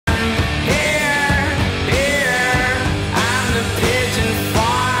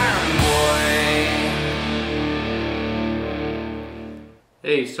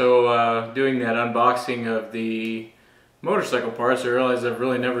Hey, so doing that unboxing of the motorcycle parts, I realized I've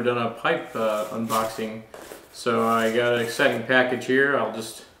really never done a pipe unboxing. So I got an exciting package here. I'll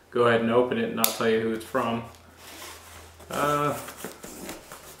just go ahead and open it and not tell you who it's from. Got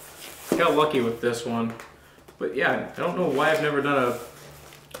lucky with this one. But yeah, I don't know why I've never done a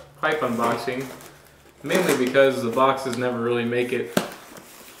pipe unboxing. Mainly because the boxes never really make it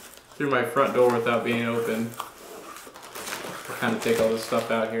through my front door without being open. I'll kind of take all this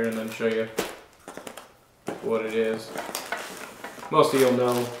stuff out here and then show you what it is. Most of you'll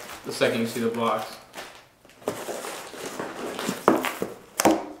know the second you see the box.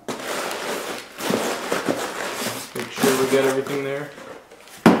 Make sure we get everything there.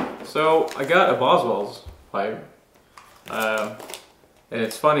 So I got a Boswell's pipe, and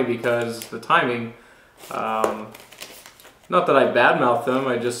it's funny because the timing. Not that I badmouth them.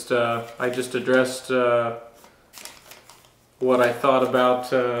 I just addressed what I thought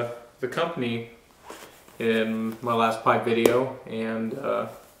about the company in my last pipe video, and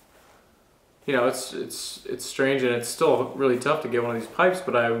you know, it's strange and it's still really tough to get one of these pipes.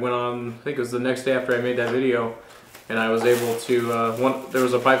 But I went on, I think it was the next day after I made that video, and I was able to. There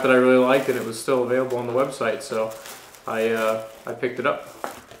was a pipe that I really liked, and it was still available on the website, so I picked it up.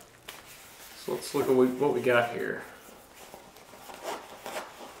 So let's look at what we got here.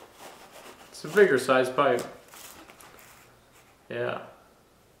 It's a bigger size pipe. Yeah,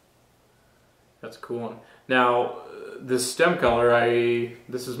 that's a cool one. Now, this stem color,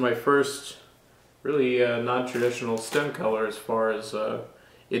 this is my first really non-traditional stem color as far as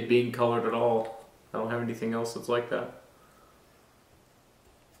it being colored at all. I don't have anything else that's like that.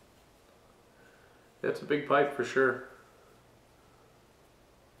 That's a big pipe for sure.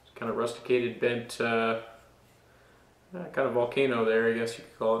 It's kind of rusticated, bent, kind of volcano there, I guess you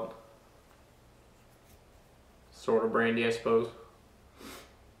could call it. Sort of brandy, I suppose.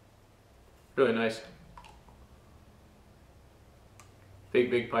 Really nice.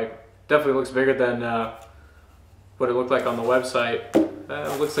 Big pipe. Definitely looks bigger than what it looked like on the website.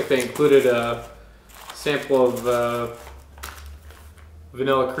 It looks like they included a sample of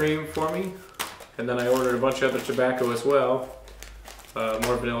vanilla cream for me. And then I ordered a bunch of other tobacco as well.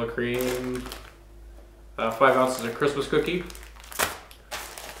 More vanilla cream. 5 ounces of Christmas cookie.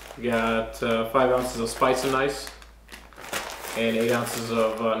 We got 5 ounces of Spice and Ice. And 8 ounces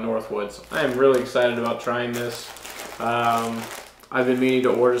of Northwoods. I am really excited about trying this. I've been meaning to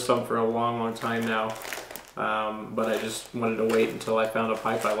order some for a long time now, but I just wanted to wait until I found a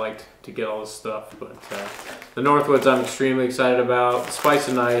pipe I liked to get all this stuff. But the Northwoods I'm extremely excited about. Spice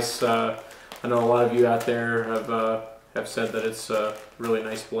and Ice, I know a lot of you out there have said that it's a really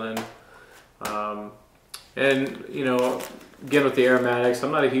nice blend. And you know, again with the aromatics,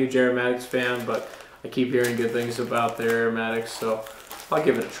 I'm not a huge aromatics fan, but I keep hearing good things about their aromatics, so I'll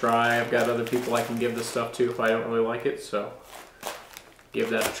give it a try. I've got other people I can give this stuff to if I don't really like it, so give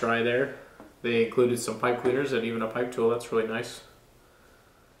that a try there. They included some pipe cleaners and even a pipe tool. That's really nice.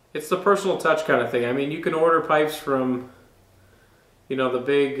 It's the personal touch kind of thing. I mean, you can order pipes from, you know, the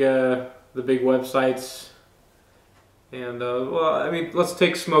big websites, and well, I mean, let's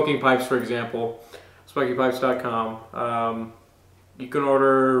take smoking pipes for example. SmokyPipes.com. You can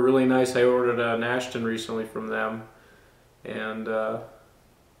order really nice. I ordered an Ashton recently from them, and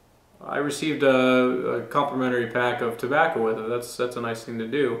I received a complimentary pack of tobacco with it. That's a nice thing to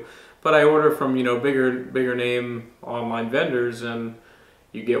do. But I order from, you know, bigger name online vendors, and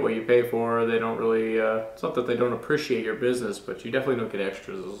you get what you pay for. They don't really. It's not that they don't appreciate your business, but you definitely don't get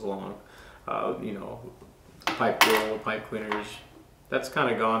extras as long. You know, pipe tool, pipe cleaners. That's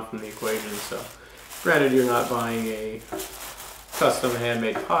kind of gone from the equation. So, granted, you're not buying a custom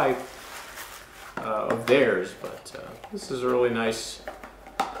handmade pipe of theirs, but this is a really nice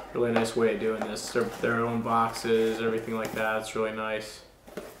way of doing this. Their own boxes, everything like that. It's really nice.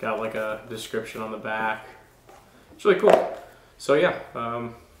 Got like a description on the back. It's really cool. So yeah,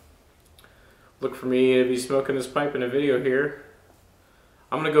 look for me to be smoking this pipe in a video here.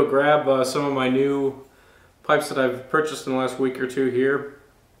 I'm gonna go grab some of my new pipes that I've purchased in the last week or two here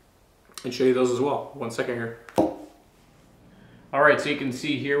and show you those as well. 1 second here. Alright, so you can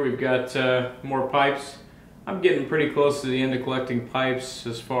see here we've got more pipes. I'm getting pretty close to the end of collecting pipes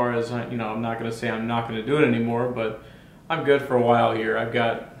as far as, you know, I'm not going to say I'm not going to do it anymore, but I'm good for a while here. I've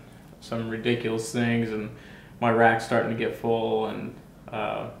got some ridiculous things and my rack's starting to get full, and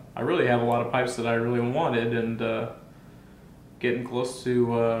I really have a lot of pipes that I really wanted, and getting close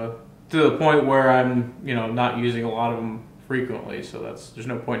to the point where I'm, you know, not using a lot of them frequently, so there's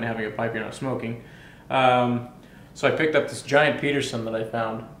no point in having a pipe you're not smoking. So I picked up this giant Peterson that I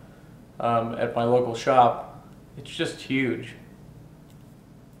found at my local shop. It's just huge.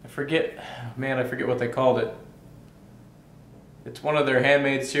 I forget what they called it. It's one of their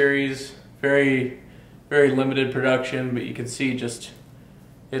handmade series, very, very limited production, but you can see just,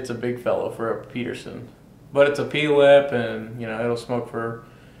 it's a big fellow for a Peterson. But it's a P-lip, and you know, it'll smoke for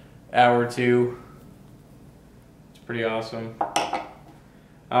an hour or two. It's pretty awesome.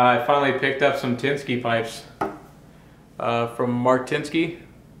 I finally picked up some Tinsky pipes from Mark Tinsky.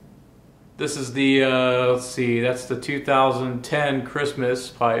 This is the, let's see, that's the 2010 Christmas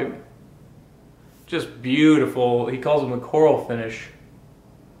pipe. Just beautiful. He calls them a coral finish.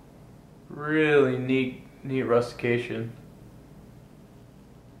 Really neat rustication.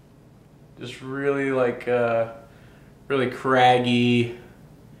 Just really like, really craggy,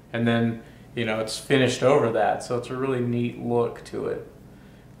 and then, you know, it's finished over that, so it's a really neat look to it.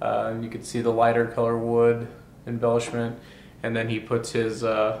 And you can see the lighter color wood embellishment, and then he puts his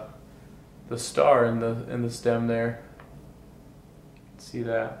the star in the stem there. See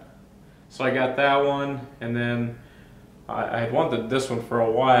that? So I got that one, and then I had wanted this one for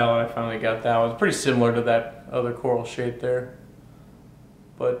a while, and I finally got that one. It's pretty similar to that other coral shape there,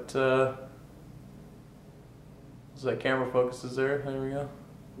 but as that camera focuses there, there we go.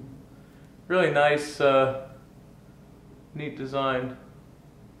 Really nice, neat design.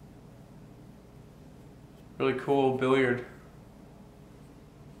 Really cool billiard.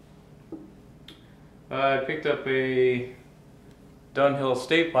 I picked up a Dunhill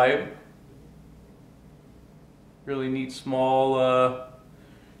Estate pipe. Really neat, small,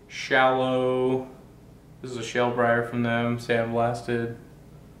 shallow. This is a shell briar from them, sandblasted.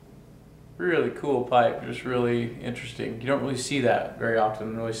 Really cool pipe, just really interesting. You don't really see that very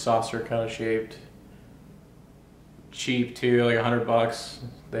often. Really saucer kind of shaped. Cheap too, like $100.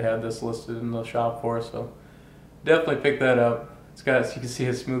 They had this listed in the shop for us, so definitely pick that up. It's got, you can see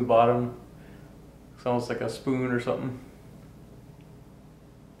a smooth bottom. It's almost like a spoon or something.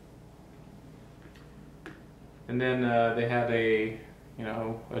 And then they had a, you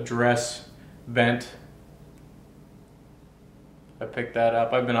know, a dress vent. I picked that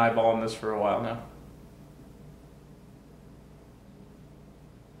up. I've been eyeballing this for a while now.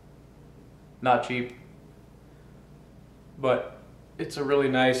 Not cheap, but it's a really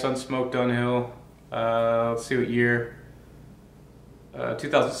nice unsmoked Dunhill. Let's see what year.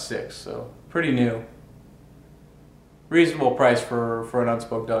 2006, so pretty new. Reasonable price for an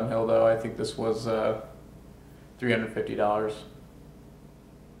unsmoked Dunhill, though. I think this was $350.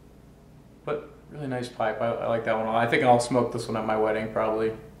 But really nice pipe. I like that one. I think I'll smoke this one at my wedding,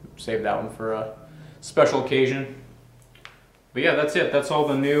 probably. Save that one for a special occasion. But yeah, that's it. That's all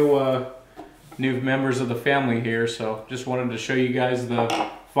the new members of the family here. So just wanted to show you guys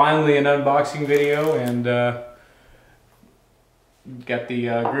finally an unboxing video, and got the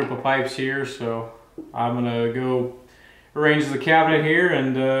group of pipes here. So I'm gonna go arrange the cabinet here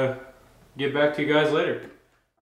and get back to you guys later.